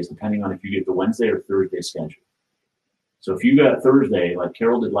 7 days, depending on if you get the Wednesday or Thursday schedule. So if you got Thursday, like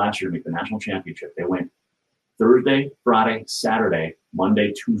Carroll did last year to make the national championship, they went Thursday, Friday, Saturday,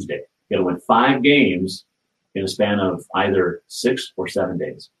 Monday, Tuesday. You got to win 5 games in a span of either 6 or 7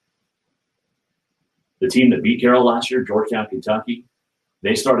 days. The team that beat Carroll last year, Georgetown, Kentucky,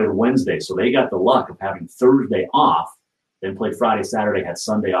 they started Wednesday, so they got the luck of having Thursday off, then played Friday, Saturday, had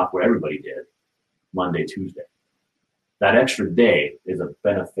Sunday off where everybody did, Monday, Tuesday. That extra day is a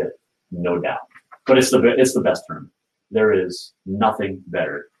benefit, no doubt. But it's the best tournament. There is nothing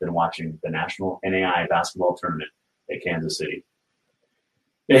better than watching the National NAIA basketball tournament at Kansas City.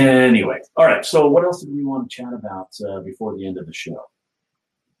 Anyway, all right, so what else did we want to chat about before the end of the show?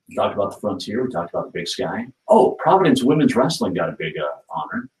 We talked about the Frontier. We talked about the Big Sky. Oh, Providence Women's Wrestling got a big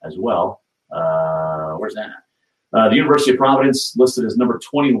honor as well. Where's that at? The University of Providence listed as number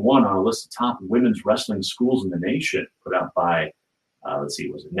 21 on a list of top women's wrestling schools in the nation, put out by, was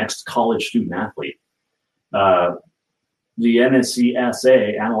it Next College Student Athlete. The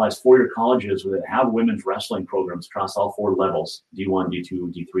NSCSA analyzed 4-year colleges that have women's wrestling programs across all 4 levels, D1,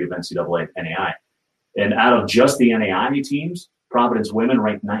 D2, D3 of NCAA, NAI. And out of just the NAI teams, Providence women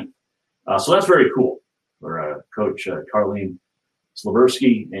ranked 9th. So that's very cool for Coach Carlene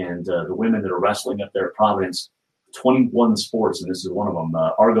Slaversky and the women that are wrestling up there at Providence. 21 sports, and this is one of them.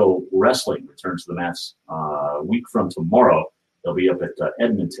 Argo Wrestling returns to the mats a week from tomorrow. They'll be up at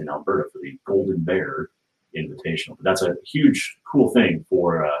Edmonton, Alberta for the Golden Bear Invitational. But that's a huge, cool thing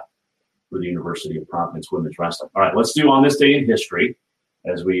for the University of Providence Women's Wrestling. All right, let's do On This Day in History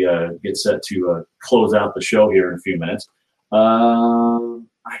as we get set to close out the show here in a few minutes.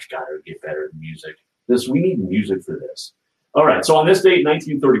 I've got to get better at music. We need music for this. All right, so on this date,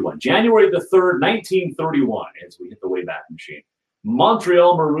 1931, January the 3rd, 1931, as we hit the Wayback Machine,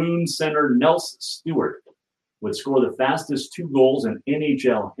 Montreal Maroons center Nels Stewart would score the fastest 2 goals in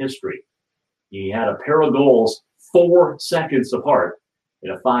NHL history. He had a pair of goals 4 seconds apart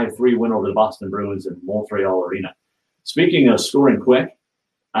in a 5-3 win over the Boston Bruins in Montreal Arena. Speaking of scoring quick,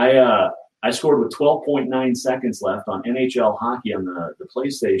 I scored with 12.9 seconds left on NHL hockey on the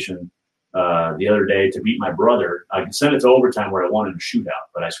PlayStation the other day to beat my brother. I sent it to overtime where I wanted a shootout,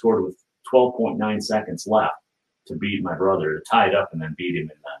 but I scored with 12.9 seconds left to beat my brother, to tie it up and then beat him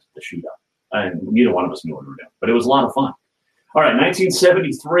in the shootout. And neither one of us knew what we were doing, but it was a lot of fun. All right,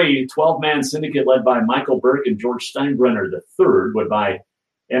 1973, 12-man syndicate led by Michael Burke and George Steinbrenner III would buy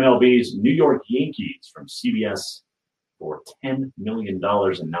MLB's New York Yankees from CBS for $10 million,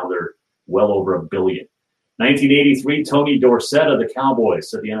 and now they're well over $1 billion. 1983, Tony Dorsett of the Cowboys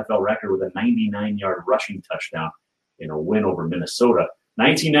set the NFL record with a 99-yard rushing touchdown in a win over Minnesota.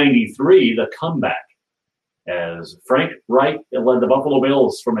 1993, the comeback, as Frank Reich led the Buffalo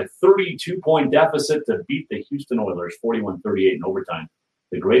Bills from a 32-point deficit to beat the Houston Oilers 41-38 in overtime.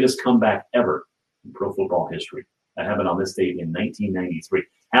 The greatest comeback ever in pro football history. That happened on this date in 1993.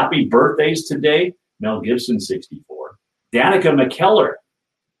 Happy birthdays today. Mel Gibson, 64. Danica McKellar,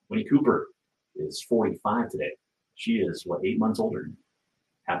 Winnie Cooper, is 45 today. She is, 8 months older?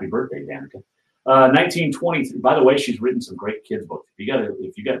 Happy birthday, Danica. 1923. By the way, she's written some great kids books.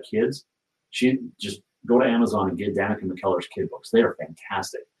 If you got kids, she just go to Amazon and get Danica McKellar's kid books. They are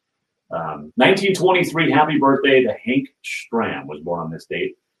fantastic. 1923. Happy birthday to Hank Stram. Was born on this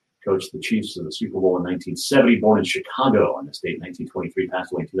date. Coached the Chiefs to the Super Bowl in 1970. Born in Chicago on this date, 1923.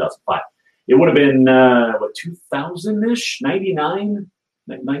 Passed away in 2005. It would have been 2000-ish, 99.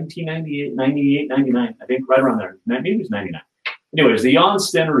 1998, 98, 99, I think, right around there. Maybe it was 99. Anyways, the Jan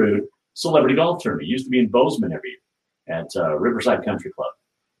Stenerud Celebrity Golf Tournament used to be in Bozeman every year at Riverside Country Club.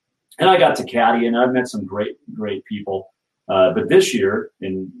 And I got to caddy, and I've met some great people. But this year,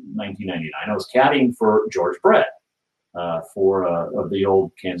 in 1999, I was caddying for George Brett of the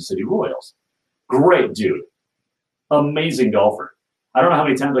old Kansas City Royals. Great dude. Amazing golfer. I don't know how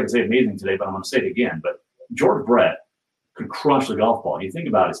many times I can say amazing today, but I'm going to say it again. But George Brett could crush the golf ball. You think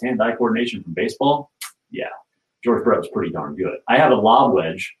about his hand-eye coordination from baseball, yeah, George Brett was pretty darn good. I have a lob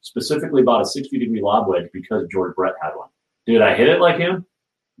wedge, specifically about a 60-degree lob wedge because George Brett had one. Did I hit it like him?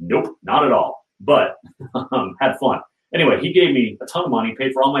 Nope, not at all, but had fun. Anyway, he gave me a ton of money,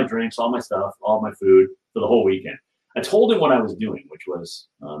 paid for all my drinks, all my stuff, all my food for the whole weekend. I told him what I was doing, which was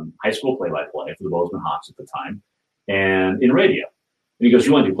high school play-by-play for the Bozeman Hawks at the time and in radio. And he goes,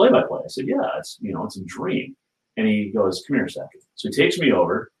 "You want to do play-by-play?" I said, "Yeah, it's a dream." And he goes, "Come here a second." So he takes me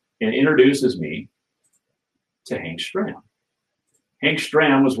over and introduces me to Hank Stram. Hank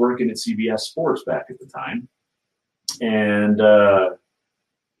Stram was working at CBS Sports back at the time. And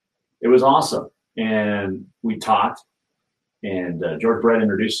it was awesome. And we talked. And George Brett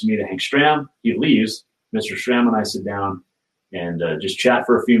introduces me to Hank Stram. He leaves. Mr. Schramm and I sit down and just chat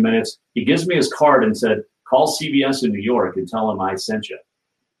for a few minutes. He gives me his card and said, call CBS in New York and tell him I sent you.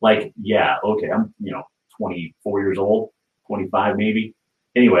 Like, yeah, okay, I'm 24 years old, 25 maybe.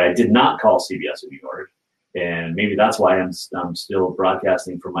 Anyway, I did not call CBS in New York, and maybe that's why I'm still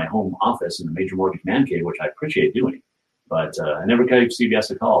broadcasting from my home office in the Major Mortgage Man Cave, which I appreciate doing. But I never gave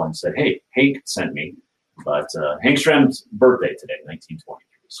CBS a call and said, hey, Hank sent me. But Hank Schramm's birthday today, 1923.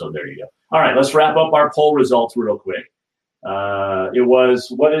 So there you go. All right, let's wrap up our poll results real quick. It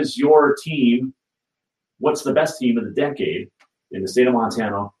was, what is your team? What's the best team of the decade in the state of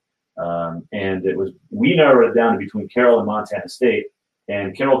Montana? And we narrowed it down to between Carroll and Montana State.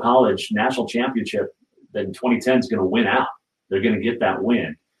 And Carroll College National Championship in 2010 is going to win out. They're going to get that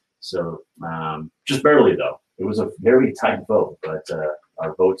win. So just barely, though. It was a very tight vote, but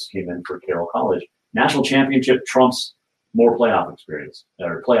our votes came in for Carroll College. National Championship trumps more playoff experience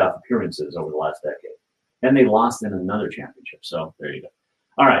or playoff appearances over the last decade. And they lost in another championship. So there you go.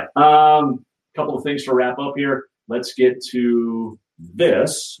 All right. Couple of things to wrap up here. Let's get to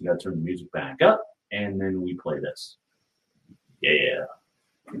this. We got to turn the music back up, and then we play this. Yeah.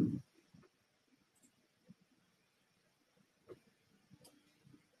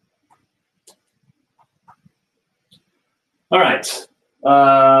 All right.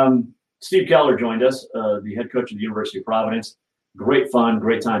 Steve Keller joined us, the head coach of the University of Providence. Great fun,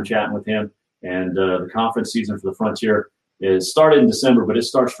 great time chatting with him. And the conference season for the Frontier is started in December, but it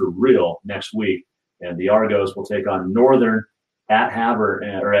starts for real next week. And the Argos will take on Northern at Havre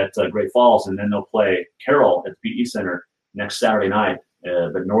or at Great Falls, and then they'll play Carroll at the PE Center next Saturday night,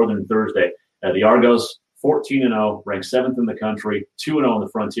 but Northern Thursday. The Argos 14-0, ranked 7th in the country, 2-0 in the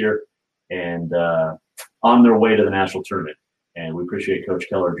Frontier, and on their way to the national tournament. And we appreciate Coach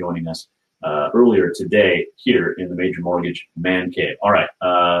Keller joining us earlier today here in the Major Mortgage Man Cave. All right,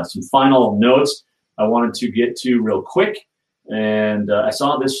 some final notes I wanted to get to real quick. And I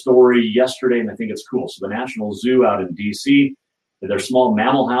saw this story yesterday, and I think it's cool. So the National Zoo out in D.C., their small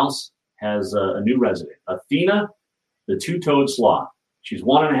mammal house has a new resident, Athena, the two-toed sloth. She's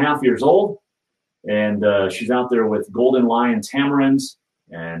 1.5 years old, and she's out there with golden lion tamarins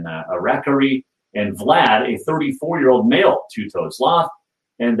and Aracari and Vlad, a 34-year-old male two-toed sloth.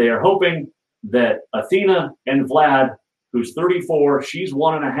 And they are hoping that Athena and Vlad, who's 34, she's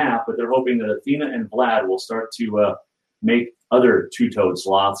 1.5, but they're hoping that Athena and Vlad will start to make other two-toed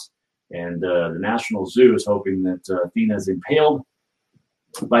sloths. And the National Zoo is hoping that Athena is impaled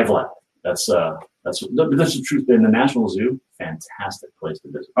by Vlad. That's the truth. In the National Zoo, fantastic place to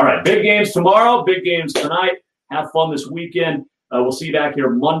visit. All right, big games tomorrow, big games tonight. Have fun this weekend. We'll see you back here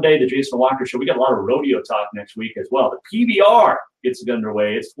Monday, the Jason Walker Show. We got a lot of rodeo talk next week as well. The PBR gets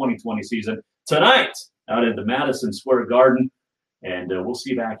underway. It's 2020 season tonight out at the Madison Square Garden. And we'll see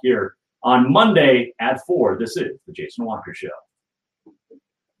you back here on Monday at 4. This is the Jason Walker Show.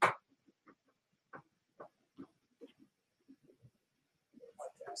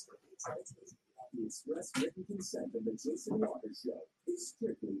 The express written consent of the Jason Walker Show is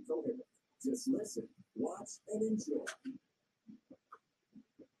strictly prohibited. Just listen, watch, and enjoy.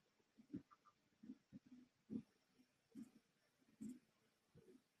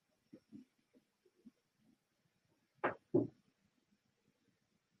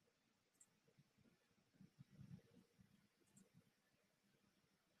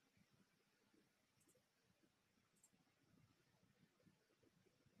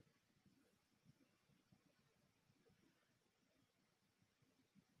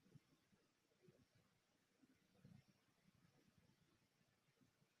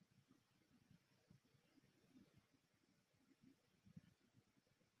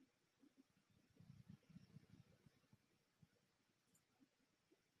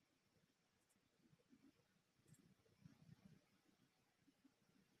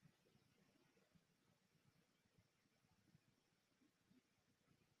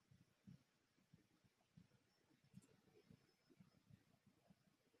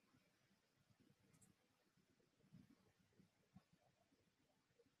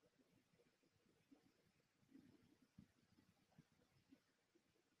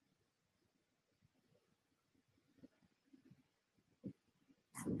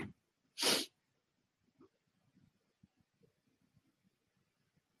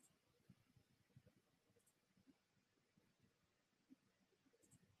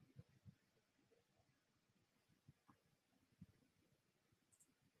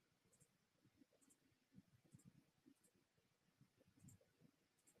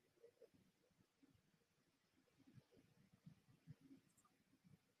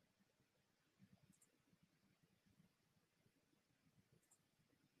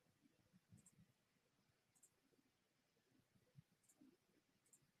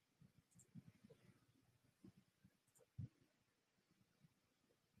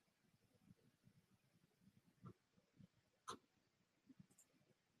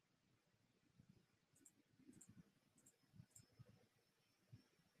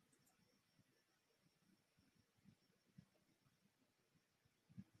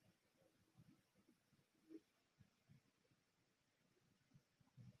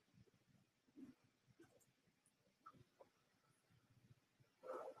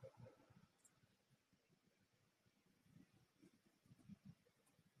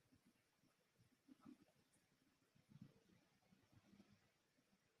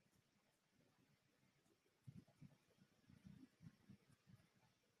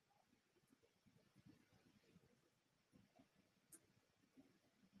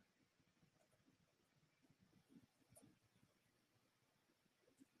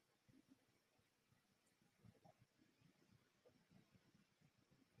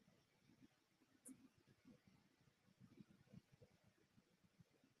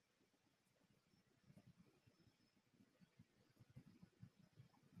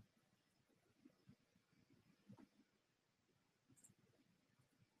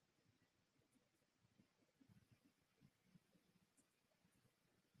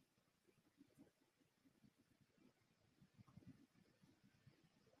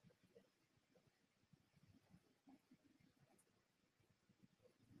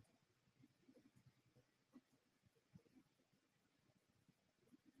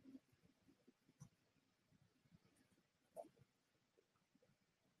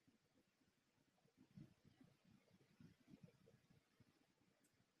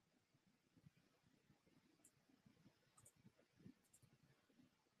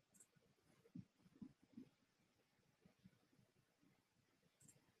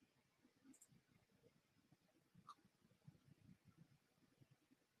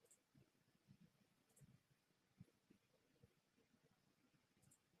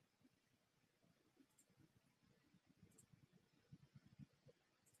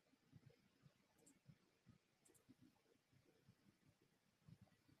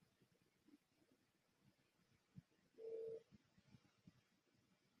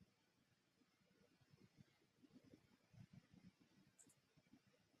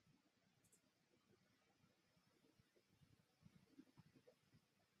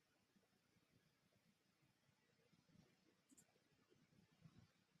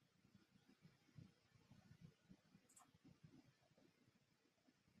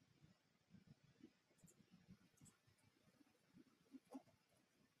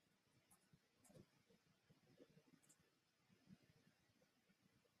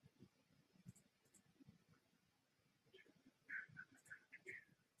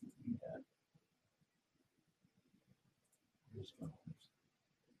 just go.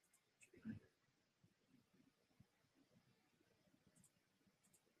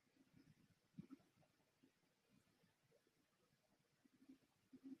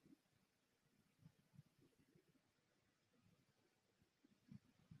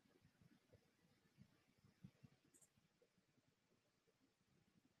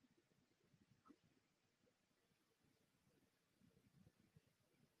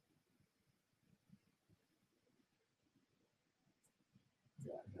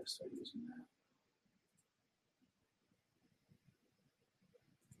 Yeah, I gotta start using that.